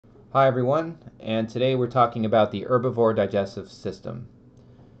Hi everyone, and today we're talking about the herbivore digestive system.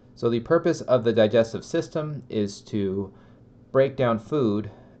 So the purpose of the digestive system is to break down food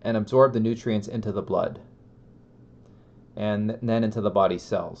and absorb the nutrients into the blood and then into the body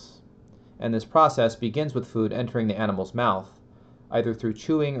cells. And this process begins with food entering the animal's mouth, either through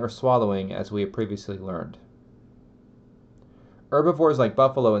chewing or swallowing, as we have previously learned. Herbivores like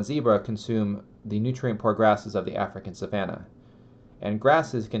buffalo and zebra consume the nutrient-poor grasses of the African savanna. And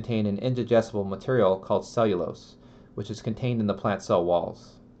grasses contain an indigestible material called cellulose, which is contained in the plant cell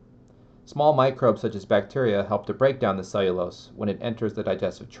walls. Small microbes such as bacteria help to break down the cellulose when it enters the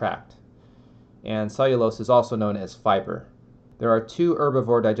digestive tract. And cellulose is also known as fiber. There are two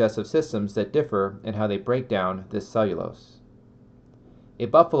herbivore digestive systems that differ in how they break down this cellulose. A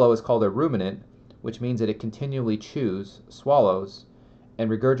buffalo is called a ruminant, which means that it continually chews, swallows,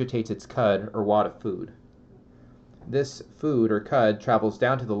 and regurgitates its cud or wad of food. This food or cud travels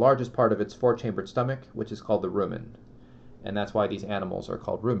down to the largest part of its four-chambered stomach, which is called the rumen, and that's why these animals are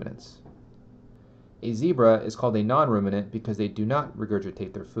called ruminants. A zebra is called a nonruminant because they do not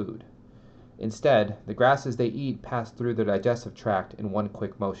regurgitate their food. Instead, the grasses they eat pass through their digestive tract in one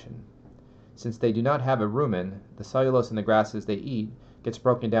quick motion. Since they do not have a rumen, the cellulose in the grasses they eat gets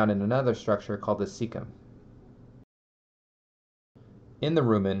broken down in another structure called the cecum. In the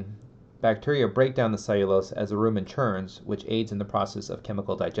rumen, bacteria break down the cellulose as the rumen churns, which aids in the process of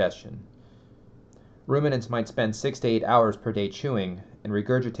chemical digestion. Ruminants might spend 6 to 8 hours per day chewing and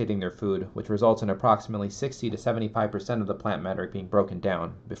regurgitating their food, which results in approximately 60 to 75% of the plant matter being broken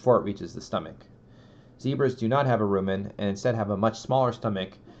down before it reaches the stomach. Zebras do not have a rumen and instead have a much smaller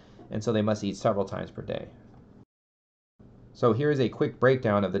stomach, and so they must eat several times per day. So here is a quick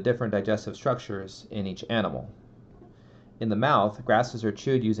breakdown of the different digestive structures in each animal. In the mouth, grasses are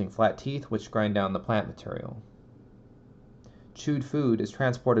chewed using flat teeth, which grind down the plant material. Chewed food is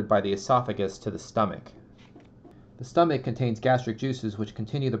transported by the esophagus to the stomach. The stomach contains gastric juices which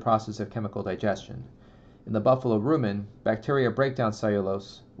continue the process of chemical digestion. In the buffalo rumen, bacteria break down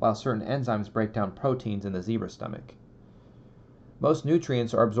cellulose, while certain enzymes break down proteins in the zebra stomach. Most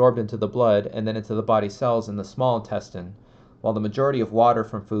nutrients are absorbed into the blood and then into the body cells in the small intestine, while the majority of water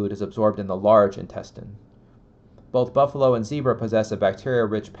from food is absorbed in the large intestine. Both buffalo and zebra possess a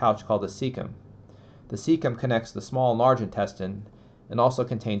bacteria-rich pouch called the cecum. The cecum connects the small and large intestine and also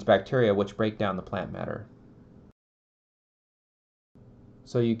contains bacteria which break down the plant matter.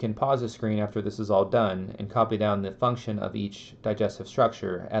 So you can pause the screen after this is all done and copy down the function of each digestive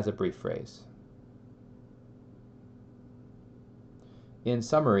structure as a brief phrase. In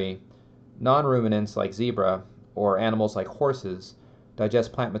summary, non-ruminants like zebra or animals like horses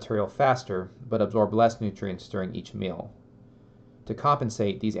digest plant material faster, but absorb less nutrients during each meal. To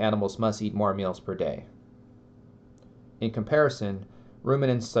compensate, these animals must eat more meals per day. In comparison,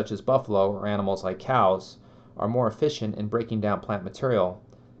 ruminants such as buffalo or animals like cows are more efficient in breaking down plant material,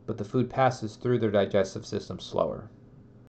 but the food passes through their digestive system slower.